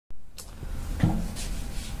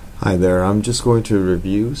Hi there, I'm just going to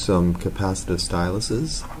review some capacitive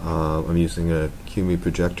styluses. I'm using a Qumi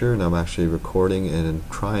projector and I'm actually recording and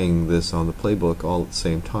trying this on the Playbook all at the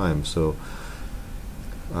same time. So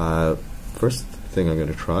first thing I'm going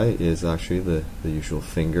to try is actually the usual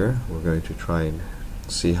finger. We're going to try and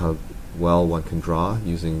see how well one can draw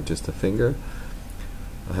using just a finger.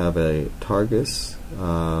 I have a Targus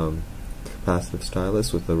Capacitive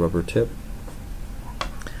Stylus with a rubber tip.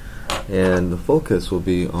 And the focus will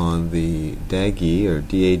be on the Dagi or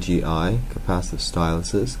Dagi Capacitive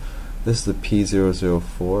Styluses. This is the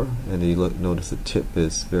P004, and you notice the tip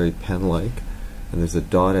is very pen-like, and there's a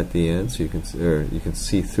dot at the end, so you can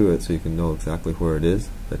see through it, so you can know exactly where it is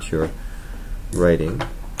that you're writing.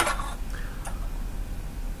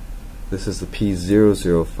 This is the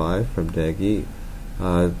P005 from Dagi.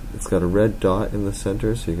 It's got a red dot in the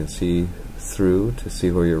center, so you can see through to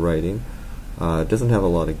see where you're writing. It doesn't have a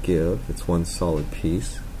lot of give, it's one solid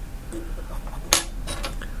piece.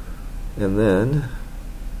 And then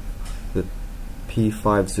the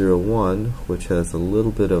P501, which has a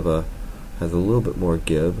little bit more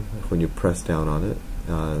give when you press down on it.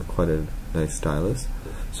 Quite a nice stylus.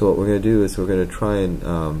 So what we're going to do is we're going to try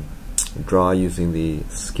and draw using the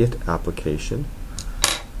Skit application.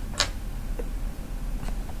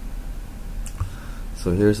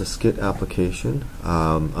 So here's a Skit application,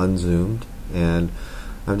 unzoomed. And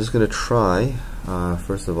I'm just going to try,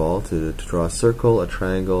 first of all, to draw a circle, a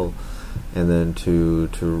triangle, and then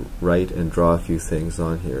to write and draw a few things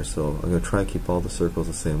on here. So I'm going to try and keep all the circles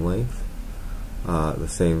the same length, the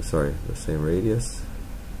same radius.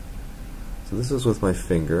 So this is with my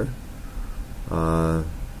finger.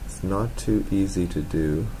 It's not too easy to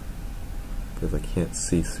do because I can't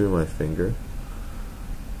see through my finger.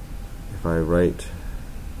 If I write,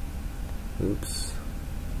 oops.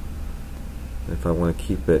 If I want to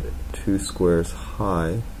keep it 2 squares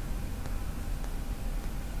high,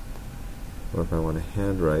 or if I want to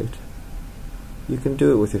handwrite, you can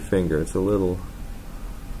do it with your finger. It's a little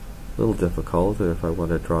difficult. Or if I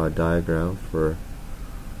want to draw a diagram for,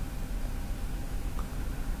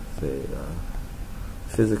 say, a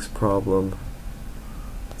physics problem,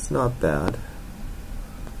 it's not bad.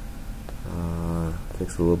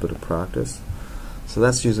 Takes a little bit of practice. So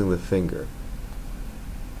that's using the finger.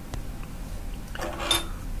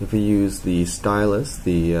 If you use the stylus,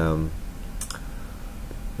 the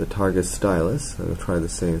Targus stylus, I'm going to try the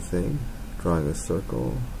same thing, drawing a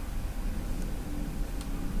circle.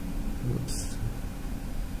 Oops.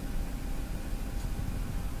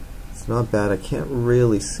 It's not bad. I can't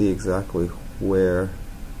really see exactly where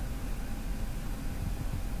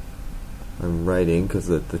I'm writing because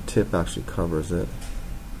the tip actually covers it.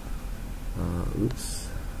 Oops.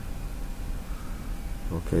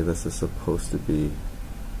 Okay, this is supposed to be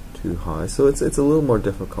too high, so it's a little more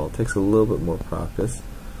difficult. It takes a little bit more practice.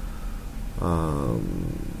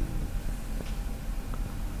 And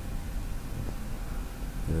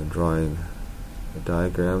drawing a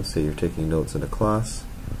diagram, say you're taking notes in a class,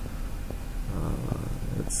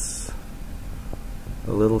 it's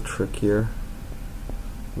a little trickier,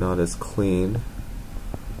 not as clean.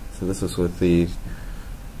 So this is with the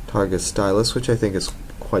Targus stylus, which I think is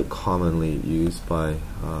quite commonly used by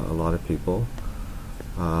a lot of people.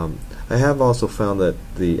 I have also found that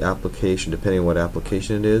the application, depending on what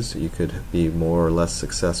application it is, you could be more or less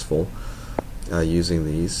successful using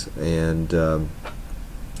these, and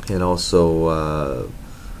also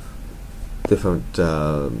different,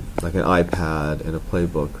 like an iPad and a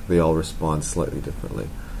Playbook, they all respond slightly differently.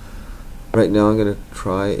 Right now I'm going to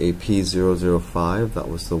try a P005. That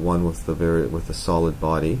was the one with the solid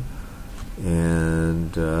body,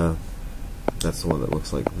 and that's the one that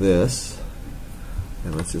looks like this.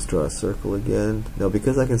 And let's just draw a circle again. Now,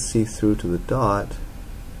 because I can see through to the dot,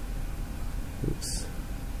 oops,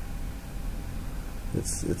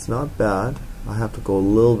 it's not bad. I have to go a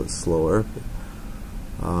little bit slower,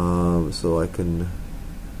 so I can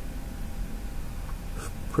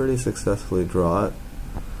pretty successfully draw it.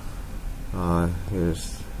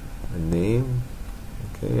 Here's a name.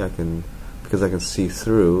 Okay, because I can see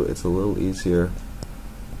through, it's a little easier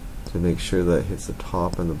to make sure that it hits the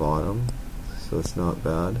top and the bottom. So it's not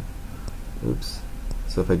bad. Oops.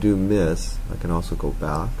 So if I do miss, I can also go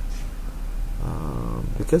back.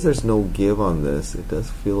 Because there's no give on this, it does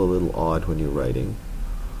feel a little odd when you're writing.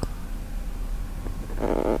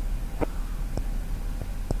 Okay.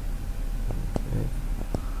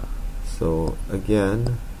 So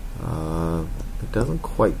again, it doesn't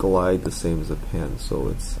quite glide the same as a pen, so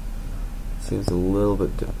it seems a little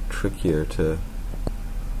bit trickier to.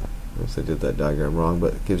 Oops, I did that diagram wrong,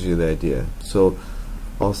 but it gives you the idea. So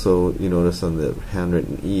Also, you notice on the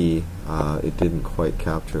handwritten E, it didn't quite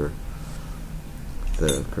capture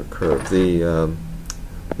the curve. The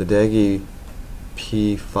Dagi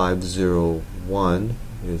P501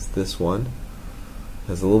 is this one.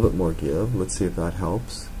 Has a little bit more give. Let's see if that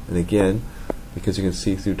helps. And again, because you can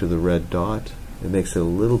see through to the red dot, it makes it a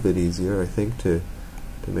little bit easier, I think, to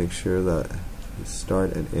make sure that you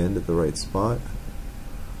start and end at the right spot.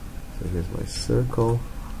 So here's my circle.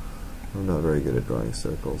 I'm not very good at drawing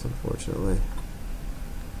circles, unfortunately.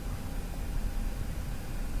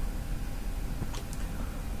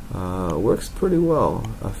 Works pretty well.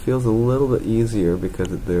 Feels a little bit easier because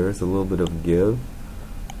there is a little bit of give.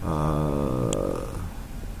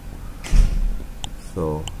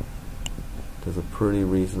 So does a pretty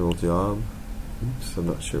reasonable job. Oops, I'm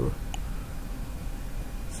not sure.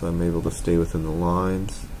 So I'm able to stay within the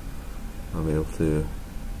lines. I'm able to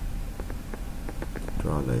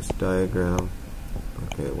draw a nice diagram.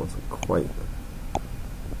 Okay, it wasn't quite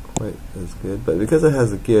as good, but because it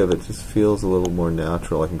has a give, it just feels a little more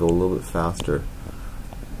natural. I can go a little bit faster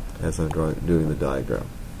as I'm doing the diagram.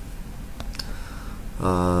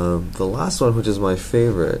 The last one, which is my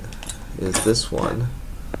favorite, is this one.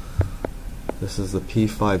 This is the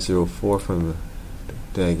P504 from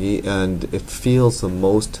Dagi, and it feels the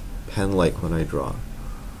most pen-like when I draw.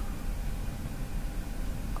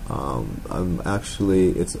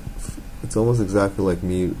 It's almost exactly like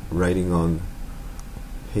me writing on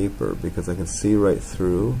paper, because I can see right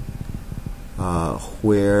through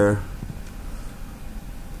where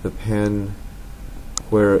the pen,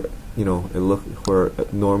 where where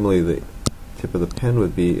normally the tip of the pen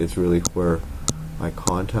would be, is really where I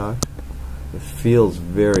contact. It feels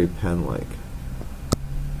very pen-like.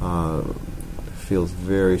 It feels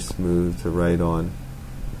very smooth to write on.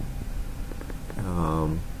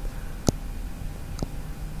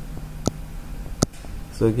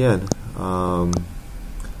 So again,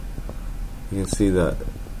 you can see that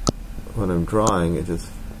when I'm drawing, it just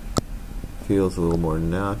feels a little more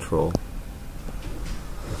natural.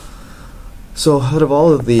 So out of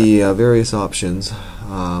all of the various options,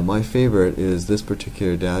 my favorite is this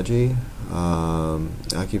particular Dagi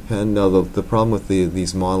AccuPen. Now the problem with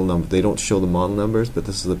these model numbers, they don't show the model numbers, but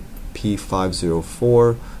this is the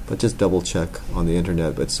P504, but just double check on the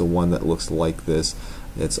internet. But it's the one that looks like this.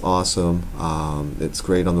 It's awesome. It's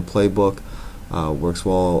great on the Playbook. Works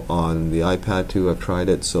well on the iPad too. I've tried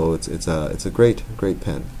it, so it's a great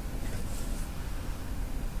pen.